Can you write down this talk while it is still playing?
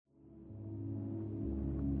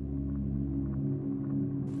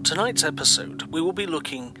Tonight's episode, we will be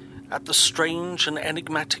looking at the strange and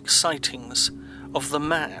enigmatic sightings of the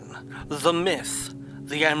man, the myth,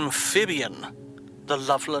 the amphibian, the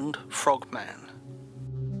Loveland Frogman.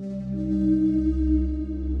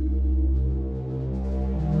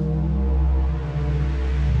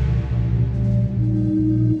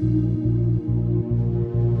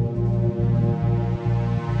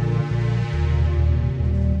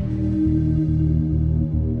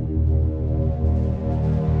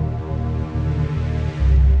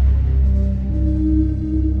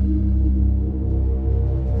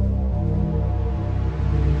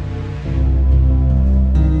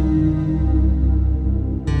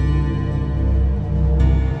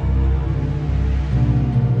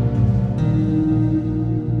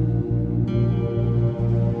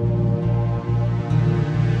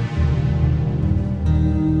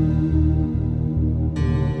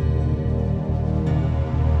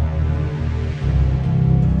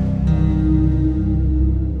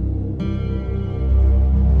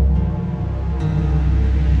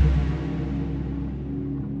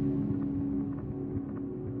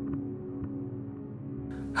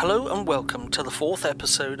 Hello and welcome to the fourth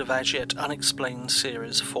episode of As Yet Unexplained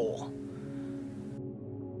Series 4.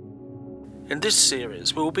 In this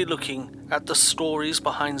series we will be looking at the stories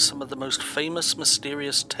behind some of the most famous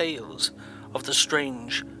mysterious tales of the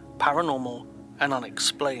strange, paranormal and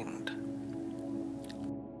unexplained.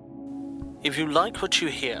 If you like what you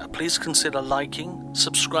hear, please consider liking,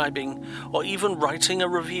 subscribing or even writing a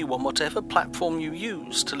review on whatever platform you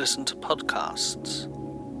use to listen to podcasts.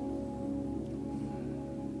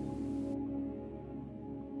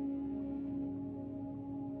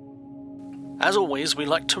 As always, we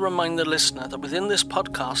like to remind the listener that within this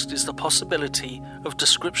podcast is the possibility of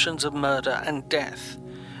descriptions of murder and death,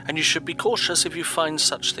 and you should be cautious if you find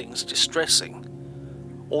such things distressing.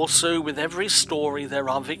 Also, with every story there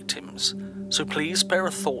are victims, so please spare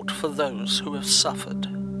a thought for those who have suffered.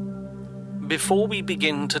 Before we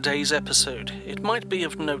begin today's episode, it might be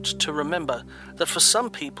of note to remember that for some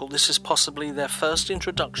people this is possibly their first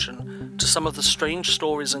introduction to some of the strange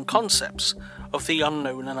stories and concepts of the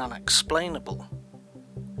unknown and unexplainable.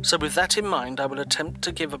 So with that in mind, I will attempt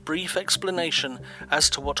to give a brief explanation as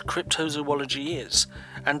to what cryptozoology is,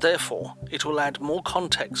 and therefore it will add more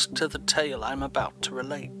context to the tale I am about to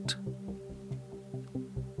relate.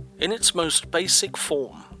 In its most basic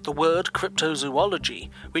form, the word cryptozoology,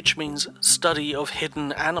 which means study of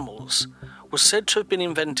hidden animals, was said to have been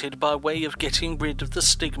invented by way of getting rid of the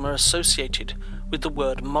stigma associated with the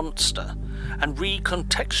word monster and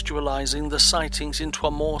recontextualizing the sightings into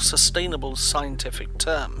a more sustainable scientific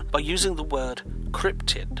term by using the word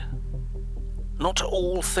cryptid. Not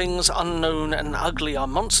all things unknown and ugly are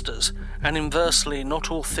monsters, and inversely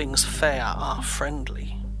not all things fair are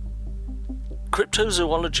friendly.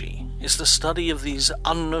 Cryptozoology is the study of these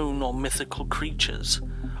unknown or mythical creatures,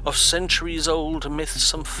 of centuries-old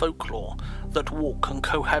myths and folklore that walk and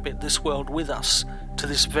cohabit this world with us to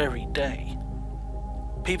this very day.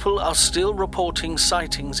 People are still reporting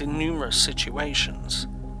sightings in numerous situations.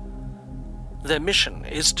 Their mission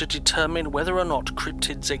is to determine whether or not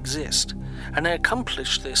cryptids exist, and they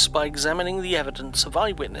accomplish this by examining the evidence of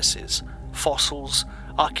eyewitnesses, fossils,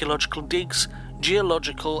 archaeological digs,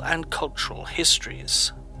 geological and cultural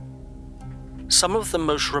histories. Some of the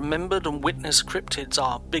most remembered and witnessed cryptids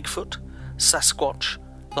are Bigfoot, Sasquatch,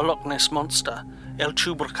 the Loch Ness Monster, El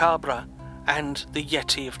Chupacabra, and the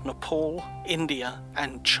Yeti of Nepal, India,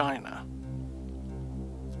 and China.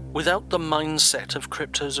 Without the mindset of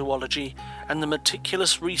cryptozoology and the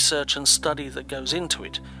meticulous research and study that goes into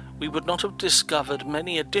it, we would not have discovered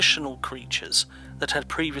many additional creatures that had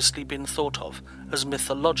previously been thought of as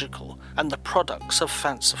mythological and the products of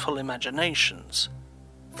fanciful imaginations.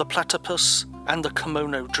 The platypus and the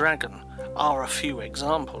kimono dragon are a few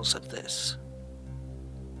examples of this.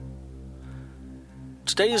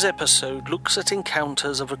 Today's episode looks at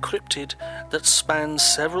encounters of a cryptid that spans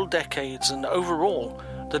several decades, and overall,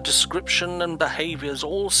 the description and behaviours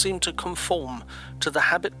all seem to conform to the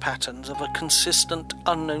habit patterns of a consistent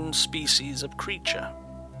unknown species of creature.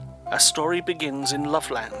 Our story begins in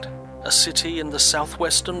Loveland, a city in the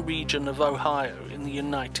southwestern region of Ohio in the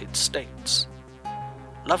United States.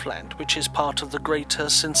 Loveland, which is part of the greater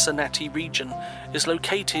Cincinnati region, is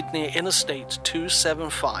located near Interstate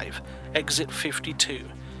 275, exit 52,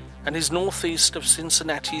 and is northeast of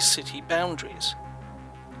Cincinnati's city boundaries.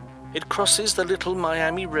 It crosses the Little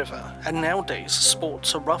Miami River and nowadays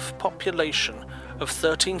sports a rough population of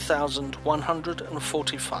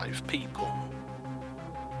 13,145 people.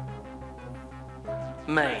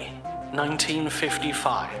 May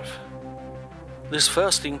 1955. This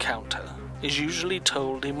first encounter is usually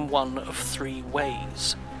told in one of three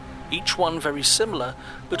ways, each one very similar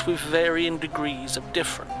but with varying degrees of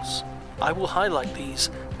difference. I will highlight these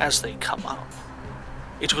as they come up.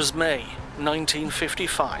 It was May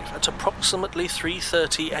 1955 at approximately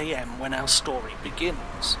 3:30 a.m. when our story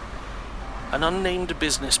begins. An unnamed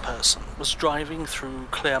business person was driving through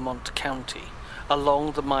Claremont County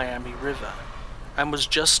along the Miami River and was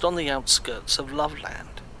just on the outskirts of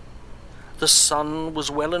Loveland. The sun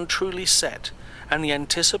was well and truly set, and the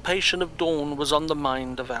anticipation of dawn was on the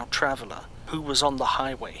mind of our traveller, who was on the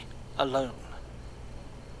highway alone.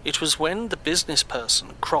 It was when the business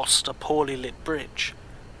person crossed a poorly lit bridge.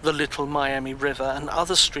 The Little Miami River and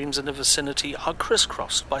other streams in the vicinity are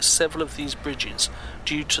crisscrossed by several of these bridges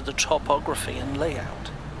due to the topography and layout,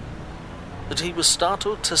 that he was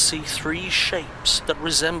startled to see three shapes that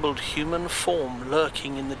resembled human form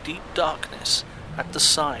lurking in the deep darkness at the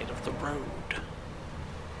side of the road.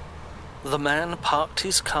 The man parked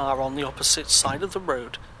his car on the opposite side of the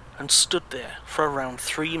road and stood there for around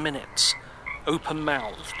 3 minutes,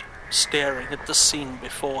 open-mouthed, staring at the scene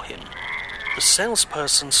before him. The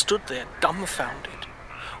salesperson stood there dumbfounded,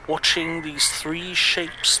 watching these three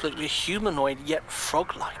shapes that were humanoid yet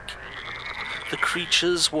frog-like. The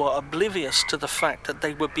creatures were oblivious to the fact that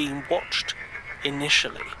they were being watched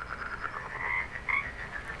initially.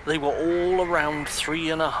 They were all around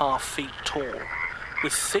 3.5 feet tall,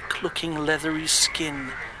 with thick-looking leathery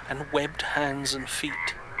skin and webbed hands and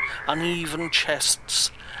feet, uneven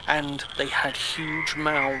chests, and they had huge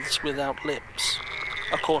mouths without lips,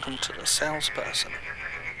 according to the salesperson.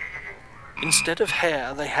 Instead of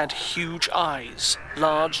hair, they had huge eyes,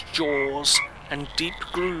 large jaws, and deep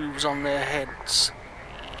grooves on their heads.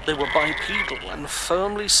 They were bipedal and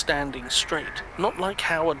firmly standing straight, not like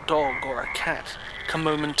how a dog or a cat can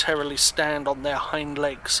momentarily stand on their hind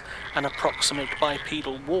legs and approximate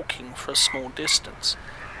bipedal walking for a small distance.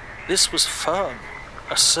 This was firm,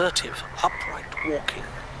 assertive, upright walking.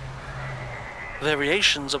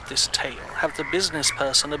 Variations of this tale have the business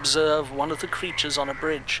person observe one of the creatures on a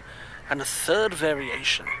bridge, and a third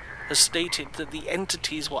variation has stated that the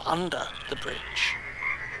entities were under the bridge.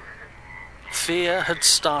 Fear had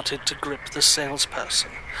started to grip the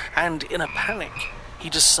salesperson, and in a panic, he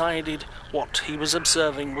decided what he was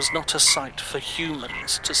observing was not a sight for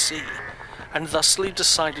humans to see, and thusly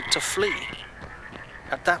decided to flee.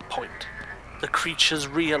 At that point, the creatures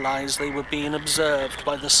realized they were being observed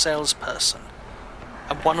by the salesperson,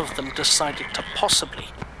 and one of them decided to possibly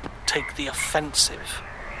take the offensive.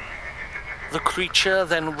 The creature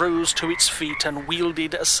then rose to its feet and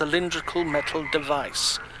wielded a cylindrical metal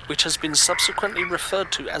device, which has been subsequently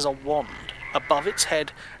referred to as a wand, above its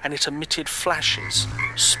head, and it emitted flashes,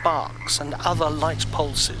 sparks, and other light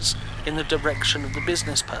pulses in the direction of the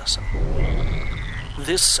business person.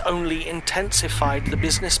 This only intensified the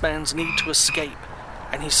businessman's need to escape,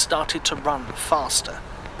 and he started to run faster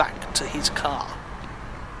back to his car.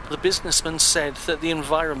 The businessman said that the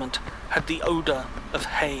environment had the odor of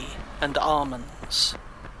hay and almonds.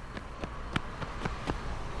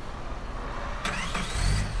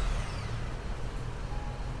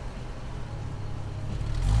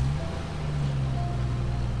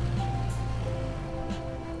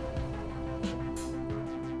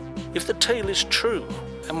 If the tale is true,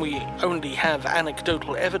 and we only have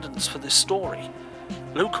anecdotal evidence for this story,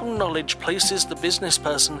 local knowledge places the business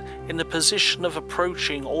person in the position of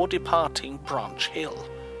approaching or departing Branch Hill,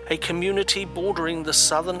 a community bordering the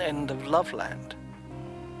southern end of Loveland.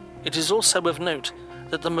 It is also of note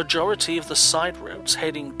that the majority of the side roads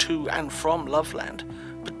heading to and from Loveland,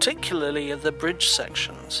 particularly at the bridge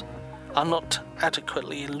sections, are not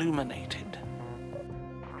adequately illuminated.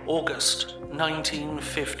 August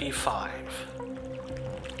 1955.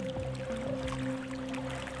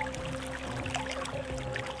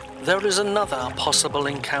 There is another possible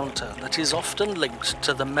encounter that is often linked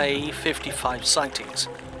to the May 55 sightings,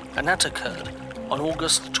 and that occurred on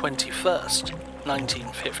August 21st,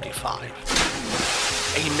 1955.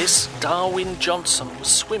 A Miss Darwin Johnson was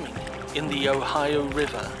swimming in the Ohio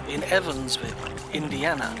River in Evansville,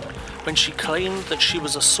 Indiana, when she claimed that she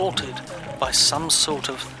was assaulted by some sort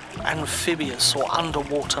of amphibious or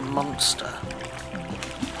underwater monster.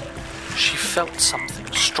 She felt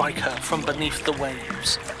something strike her from beneath the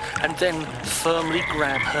waves, and then firmly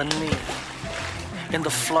grab her knee. In the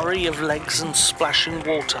flurry of legs and splashing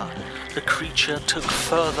water, the creature took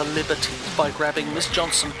further liberties by grabbing Miss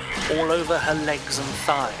Johnson all over her legs and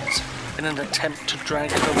thighs in an attempt to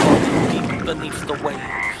drag her body deep beneath the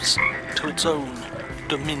waves to its own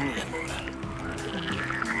dominion.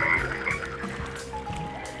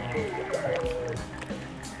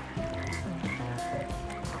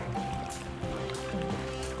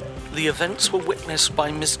 The events were witnessed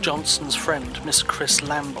by Miss Johnson's friend, Miss Chris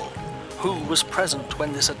Lamble, who was present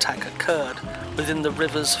when this attack occurred within the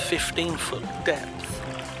river's 15-foot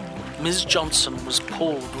depth. Ms. Johnson was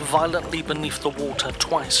pulled violently beneath the water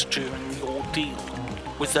twice during the ordeal.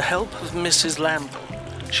 With the help of Mrs.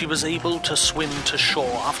 Lamble, she was able to swim to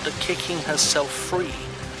shore after kicking herself free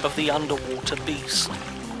of the underwater beast.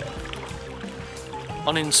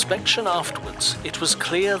 On inspection afterwards, it was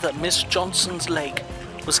clear that Miss Johnson's leg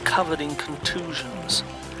was covered in contusions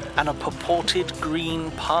and a purported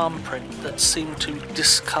green palm print that seemed to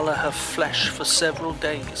discolour her flesh for several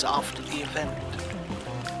days after the event.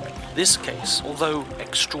 This case, although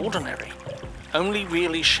extraordinary, only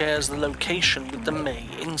really shares the location with the May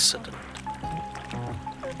incident.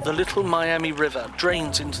 The Little Miami River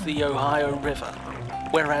drains into the Ohio River,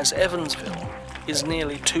 whereas Evansville is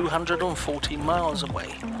nearly 240 miles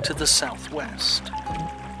away to the southwest.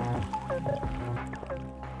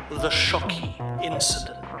 The Shockey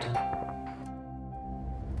Incident.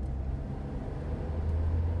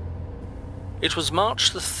 It was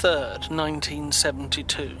March the 3rd,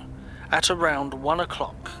 1972, at around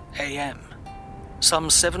 1:00 a.m., some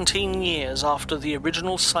 17 years after the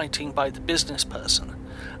original sighting by the business person,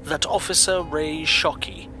 that Officer Ray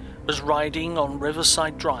Shockey was riding on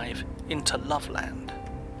Riverside Drive into Loveland.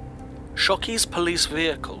 Shockey's police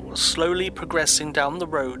vehicle was slowly progressing down the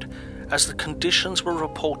road as the conditions were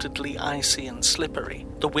reportedly icy and slippery.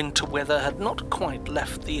 The winter weather had not quite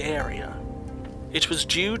left the area. It was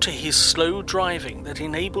due to his slow driving that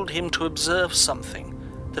enabled him to observe something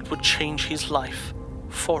that would change his life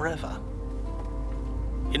forever.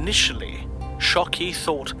 Initially, Shockey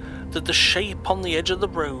thought that the shape on the edge of the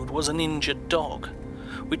road was an injured dog,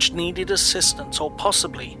 which needed assistance, or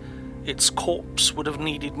possibly its corpse would have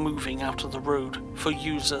needed moving out of the road for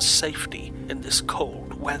users' safety in this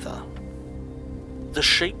cold weather. The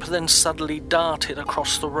shape then suddenly darted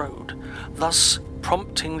across the road, thus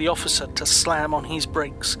prompting the officer to slam on his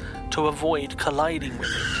brakes to avoid colliding with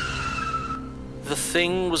it. The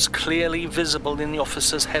thing was clearly visible in the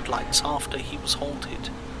officer's headlights after he was halted.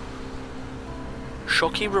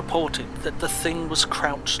 Shockey reported that the thing was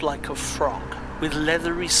crouched like a frog, with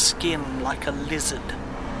leathery skin like a lizard.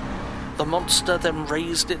 The monster then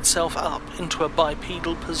raised itself up into a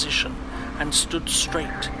bipedal position and stood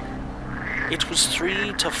straight. It was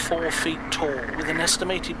 3 to 4 feet tall, with an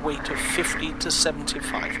estimated weight of 50 to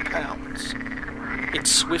 75 pounds. It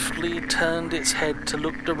swiftly turned its head to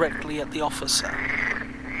look directly at the officer.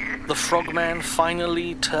 The frogman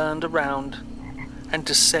finally turned around and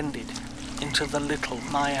descended into the Little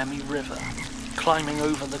Miami River, climbing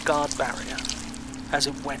over the guard barrier as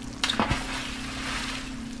it went.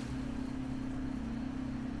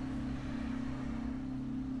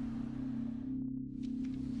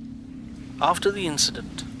 After the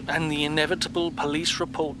incident, and the inevitable police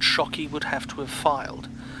report Shockey would have to have filed,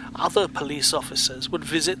 other police officers would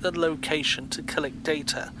visit the location to collect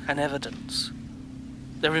data and evidence.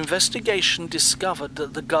 Their investigation discovered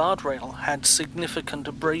that the guardrail had significant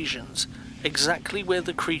abrasions exactly where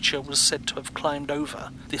the creature was said to have climbed over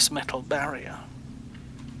this metal barrier.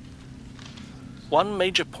 One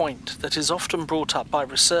major point that is often brought up by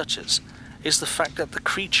researchers is the fact that the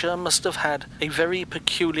creature must have had a very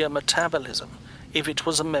peculiar metabolism if it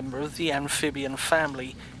was a member of the amphibian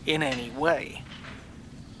family in any way.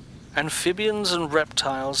 Amphibians and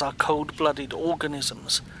reptiles are cold-blooded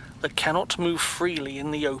organisms that cannot move freely in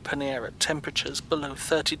the open air at temperatures below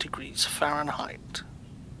 30 degrees Fahrenheit.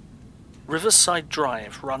 Riverside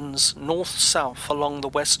Drive runs north-south along the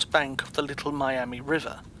west bank of the Little Miami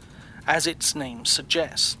River, as its name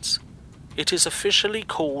suggests. It is officially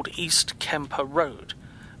called East Kemper Road,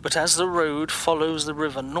 but as the road follows the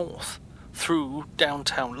river north through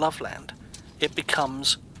downtown Loveland, it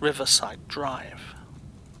becomes Riverside Drive.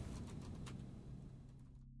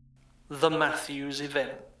 The Matthews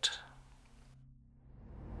Event.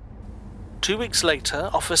 2 weeks later,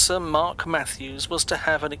 Officer Mark Matthews was to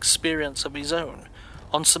have an experience of his own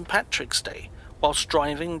on St. Patrick's Day whilst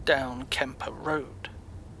driving down Kemper Road.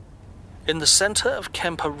 In the centre of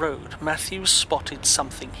Kemper Road, Matthews spotted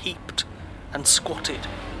something heaped and squatted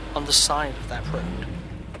on the side of that road.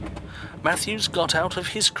 Matthews got out of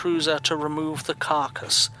his cruiser to remove the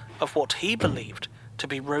carcass of what he believed to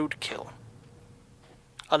be roadkill.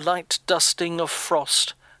 A light dusting of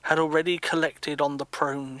frost had already collected on the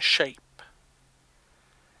prone shape.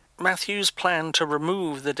 Matthews' plan to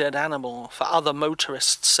remove the dead animal for other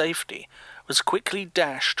motorists' safety was quickly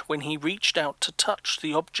dashed when he reached out to touch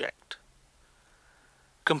the object.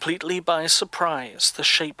 Completely by surprise, the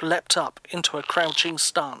shape leapt up into a crouching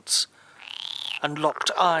stance and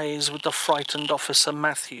locked eyes with the frightened Officer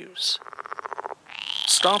Matthews.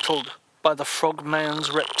 Startled by the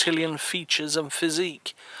frogman's reptilian features and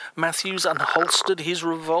physique, Matthews unholstered his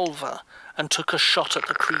revolver and took a shot at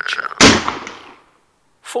the creature.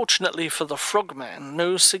 Fortunately for the frogman,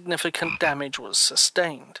 no significant damage was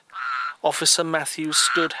sustained. Officer Matthews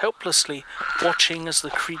stood helplessly watching as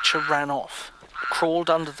the creature ran off, crawled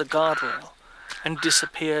under the guardrail, and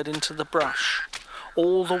disappeared into the brush,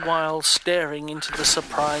 all the while staring into the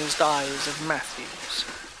surprised eyes of Matthews.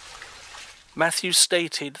 Matthews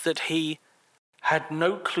stated that he had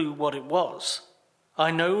no clue what it was.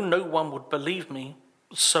 "I know no one would believe me,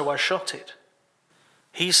 so I shot it,"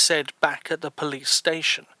 he said back at the police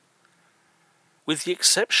station. With the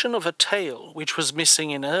exception of a tail, which was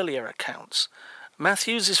missing in earlier accounts,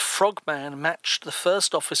 Matthews' frogman matched the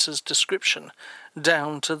first officer's description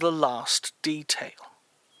down to the last detail.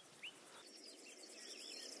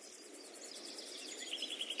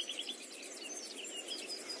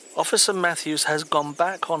 Officer Matthews has gone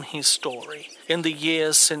back on his story in the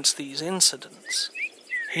years since these incidents.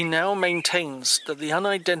 He now maintains that the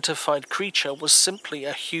unidentified creature was simply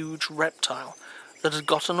a huge reptile that had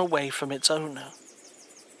gotten away from its owner.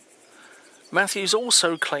 Matthews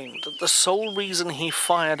also claimed that the sole reason he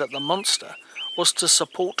fired at the monster was to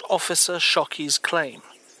support Officer Shockey's claim,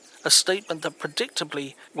 a statement that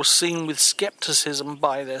predictably was seen with skepticism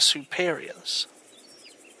by their superiors.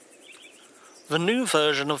 The new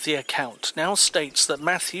version of the account now states that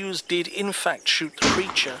Matthews did in fact shoot the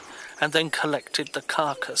creature and then collected the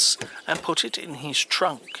carcass and put it in his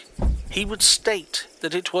trunk. He would state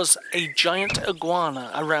that it was a giant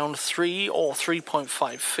iguana around 3 or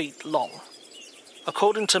 3.5 feet long.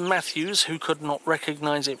 According to Matthews, who could not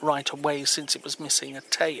recognize it right away since it was missing a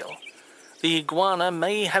tail, the iguana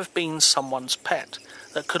may have been someone's pet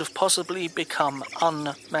that could have possibly become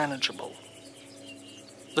unmanageable.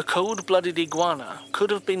 The cold-blooded iguana could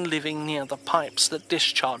have been living near the pipes that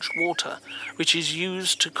discharged water, which is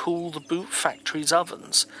used to cool the boot factory's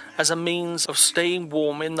ovens as a means of staying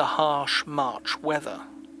warm in the harsh March weather.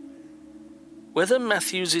 Whether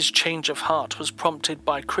Matthews' change of heart was prompted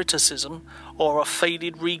by criticism or a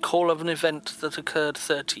faded recall of an event that occurred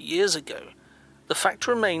 30 years ago, the fact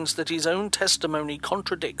remains that his own testimony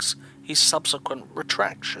contradicts his subsequent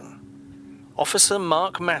retraction. Officer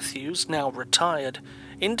Mark Matthews, now retired,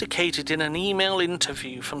 indicated in an email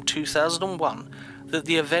interview from 2001 that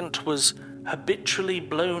the event was habitually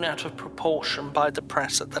blown out of proportion by the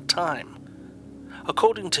press at the time.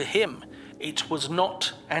 According to him, it was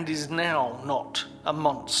not and is now not a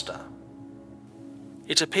monster.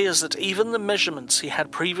 It appears that even the measurements he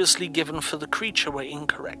had previously given for the creature were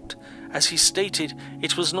incorrect, as he stated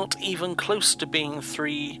it was not even close to being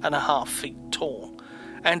 3.5 feet tall,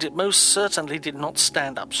 and it most certainly did not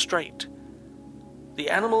stand up straight. The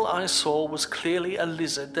animal I saw was clearly a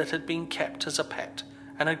lizard that had been kept as a pet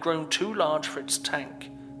and had grown too large for its tank,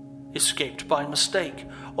 escaped by mistake,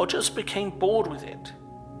 or just became bored with it.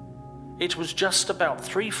 It was just about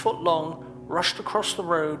 3 foot long, rushed across the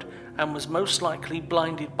road, and was most likely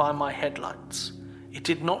blinded by my headlights. It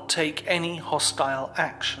did not take any hostile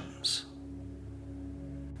actions.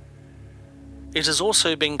 It has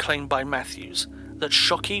also been claimed by Matthews that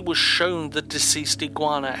Shockey was shown the deceased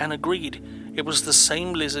iguana and agreed it was the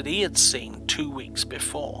same lizard he had seen 2 weeks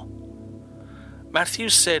before.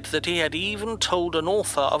 Matthews said that he had even told an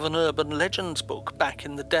author of an urban legends book back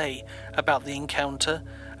in the day about the encounter,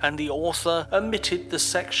 and the author omitted the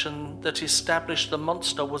section that established the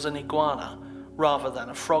monster was an iguana rather than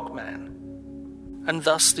a frogman, and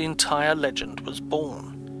thus the entire legend was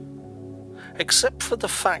born. Except for the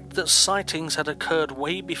fact that sightings had occurred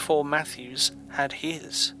way before Matthews had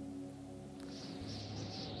his.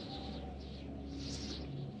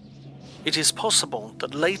 It is possible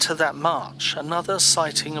that later that March another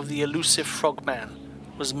sighting of the elusive frogman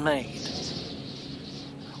was made.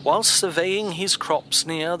 Whilst surveying his crops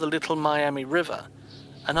near the Little Miami River,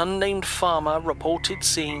 an unnamed farmer reported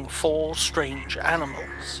seeing 4 strange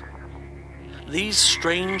animals. These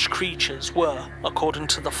strange creatures were, according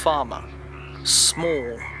to the farmer,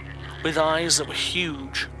 small, with eyes that were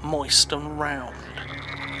huge, moist and round.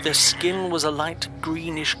 Their skin was a light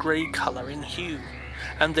greenish-grey colour in hue,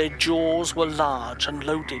 and their jaws were large and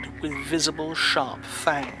loaded with visible sharp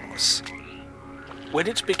fangs. When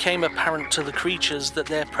it became apparent to the creatures that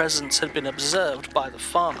their presence had been observed by the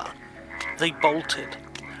farmer, they bolted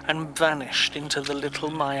and vanished into the Little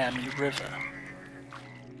Miami River.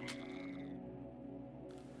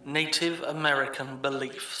 Native American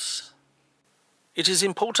beliefs. It is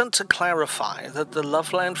important to clarify that the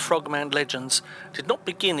Loveland Frogman legends did not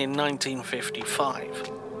begin in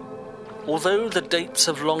 1955. Although the dates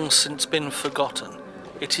have long since been forgotten,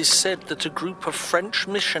 it is said that a group of French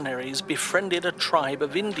missionaries befriended a tribe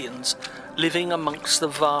of Indians living amongst the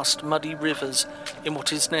vast muddy rivers in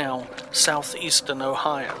what is now southeastern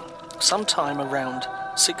Ohio, sometime around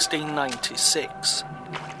 1696.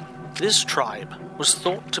 This tribe was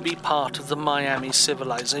thought to be part of the Miami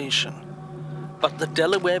civilization, but the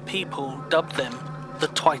Delaware people dubbed them the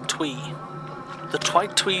Twi-Twi. The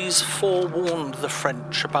Twi-Twi's forewarned the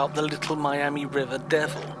French about the Little Miami River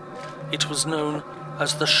Devil. It was known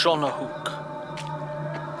as the Shawanook.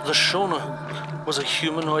 The Shawanook was a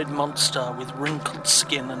humanoid monster with wrinkled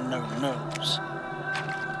skin and no nose.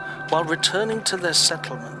 While returning to their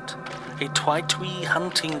settlement, a Twi-Twi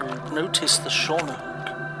hunting group noticed the Shawanook.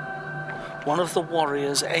 One of the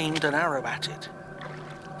warriors aimed an arrow at it.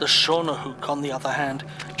 The Shawanook, on the other hand,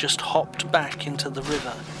 just hopped back into the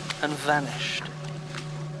river and vanished.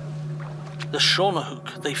 The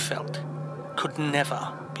Shawanook, they felt, could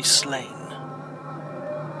never be slain.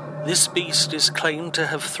 This beast is claimed to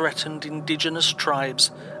have threatened indigenous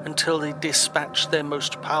tribes until they dispatched their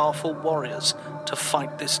most powerful warriors to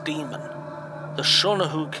fight this demon. The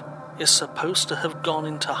Shawanook is supposed to have gone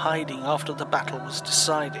into hiding after the battle was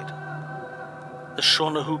decided. The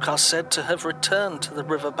Shawanook are said to have returned to the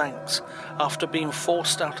riverbanks after being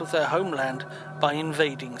forced out of their homeland by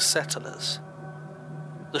invading settlers.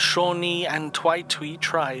 The Shawnee and Twi-Twi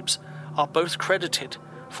tribes are both credited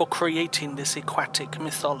for creating this aquatic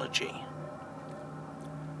mythology.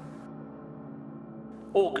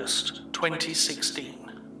 August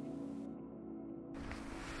 2016.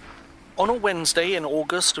 On a Wednesday in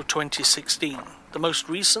August of 2016, the most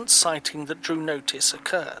recent sighting that drew notice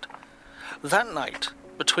occurred. That night,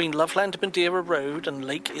 between Loveland Madeira Road and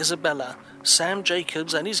Lake Isabella, Sam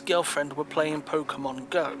Jacobs and his girlfriend were playing Pokemon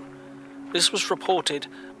Go. This was reported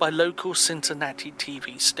by local Cincinnati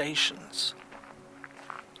TV stations.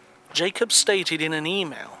 Jacobs stated in an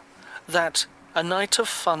email that a night of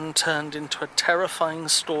fun turned into a terrifying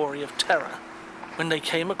story of terror when they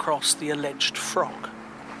came across the alleged frog.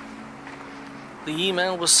 The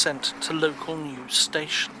email was sent to local news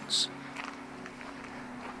stations.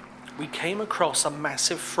 We came across a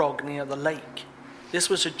massive frog near the lake. This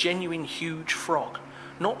was a genuine huge frog,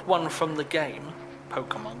 not one from the game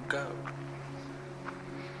Pokemon Go.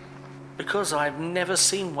 Because I've never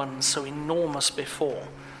seen one so enormous before,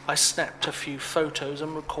 I snapped a few photos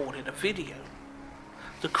and recorded a video.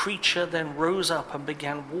 The creature then rose up and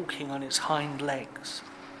began walking on its hind legs.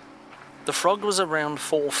 The frog was around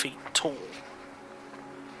 4 feet tall.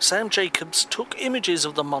 Sam Jacobs took images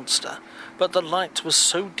of the monster, but the light was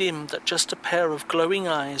so dim that just a pair of glowing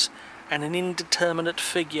eyes and an indeterminate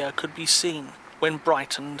figure could be seen when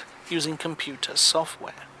brightened using computer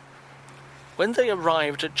software. When they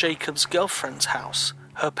arrived at Jacobs' girlfriend's house,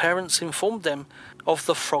 her parents informed them of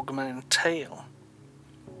the Frogman tale.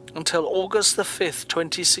 Until August the 5th,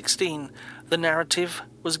 2016, the narrative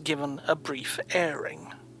was given a brief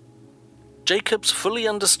airing. Jacobs fully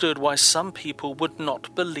understood why some people would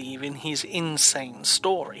not believe in his insane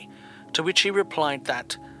story, to which he replied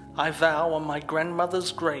that, "I vow on my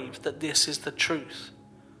grandmother's grave that this is the truth.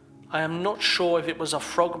 I am not sure if it was a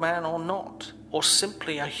frogman or not, or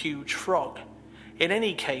simply a huge frog. In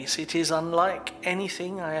any case, it is unlike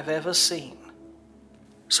anything I have ever seen."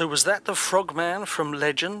 So was that the frogman from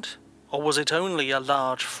legend, or was it only a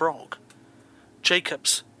large frog?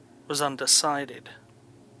 Jacobs was undecided.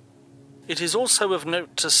 It is also of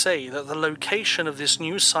note to say that the location of this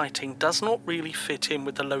new sighting does not really fit in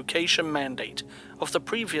with the location mandate of the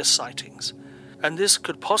previous sightings, and this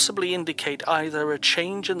could possibly indicate either a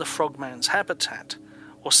change in the frogman's habitat,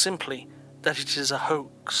 or simply that it is a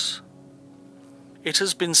hoax. It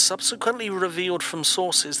has been subsequently revealed from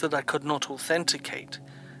sources that I could not authenticate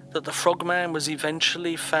that the frogman was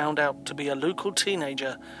eventually found out to be a local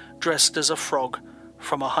teenager dressed as a frog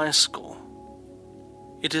from a high school.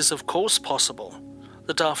 It is of course possible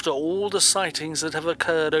that after all the sightings that have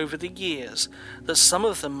occurred over the years, that some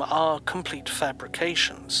of them are complete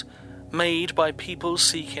fabrications, made by people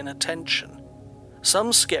seeking attention.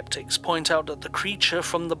 Some skeptics point out that the creature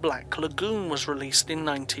from the Black Lagoon was released in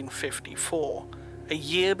 1954, a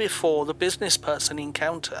year before the business person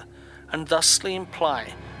encounter, and thusly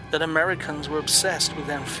imply that Americans were obsessed with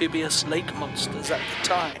amphibious lake monsters at the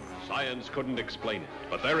time. Science couldn't explain it,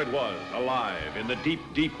 but there it was, alive in the deep,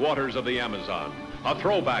 deep waters of the Amazon. A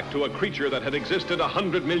throwback to a creature that had existed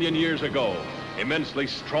 100 million years ago, immensely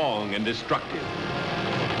strong and destructive.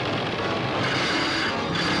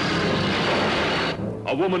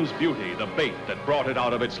 A woman's beauty, the bait that brought it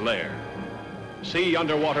out of its lair. Sea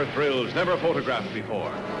underwater thrills never photographed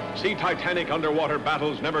before. See titanic underwater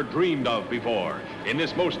battles never dreamed of before in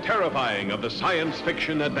this most terrifying of the science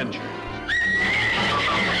fiction adventures.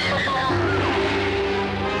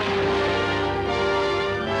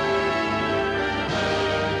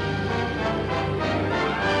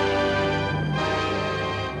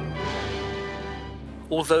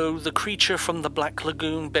 Although the creature from the Black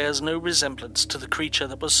Lagoon bears no resemblance to the creature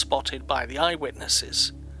that was spotted by the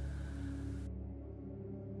eyewitnesses.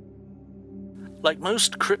 Like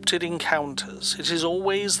most cryptid encounters, it is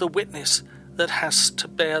always the witness that has to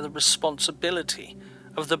bear the responsibility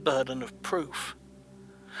of the burden of proof.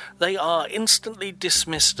 They are instantly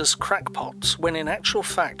dismissed as crackpots, when in actual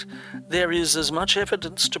fact there is as much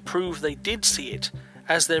evidence to prove they did see it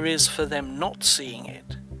as there is for them not seeing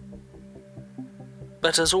it.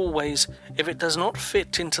 But as always, if it does not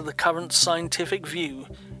fit into the current scientific view,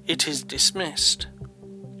 it is dismissed.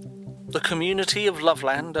 The community of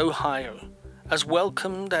Loveland, Ohio, has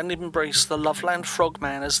welcomed and embraced the Loveland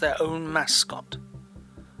Frogman as their own mascot.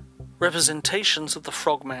 Representations of the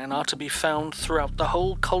Frogman are to be found throughout the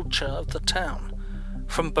whole culture of the town,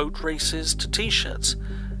 from boat races to t-shirts.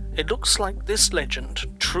 It looks like this legend,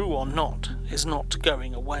 true or not, is not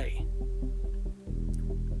going away.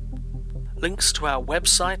 Links to our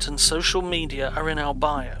website and social media are in our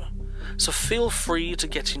bio, so feel free to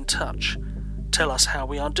get in touch, tell us how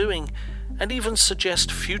we are doing, and even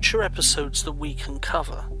suggest future episodes that we can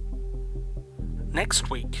cover. Next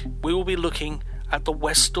week, we will be looking at the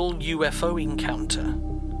Westall UFO encounter.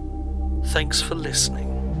 Thanks for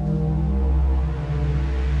listening.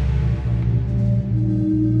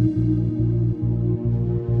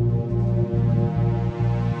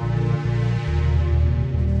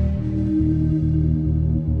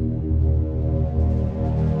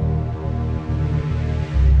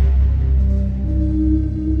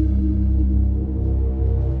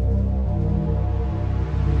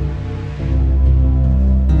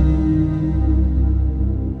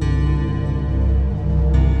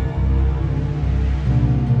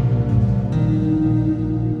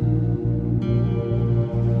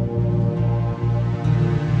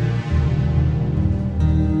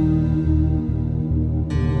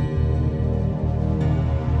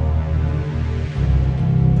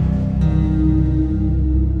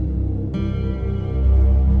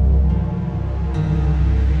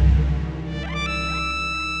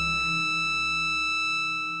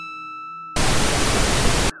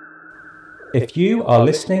 If you are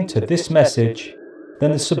listening to this message,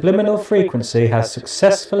 then the subliminal frequency has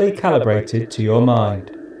successfully calibrated to your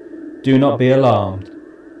mind. Do not be alarmed.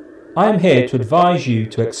 I am here to advise you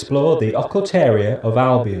to explore the Occultaria of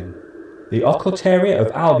Albion. The Occultaria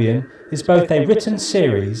of Albion is both a written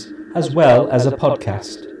series as well as a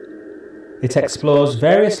podcast. It explores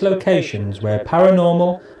various locations where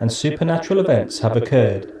paranormal and supernatural events have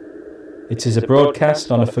occurred. It is a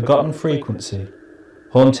broadcast on a forgotten frequency.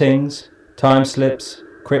 Hauntings, time slips,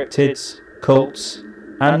 cryptids, cults,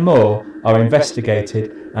 and more are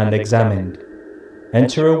investigated and examined.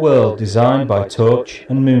 Enter a world designed by torch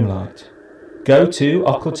and moonlight. Go to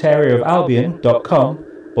occultariaofalbion.com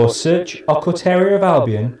or search Occultaria of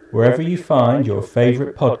Albion wherever you find your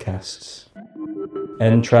favourite podcasts.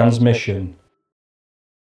 End transmission.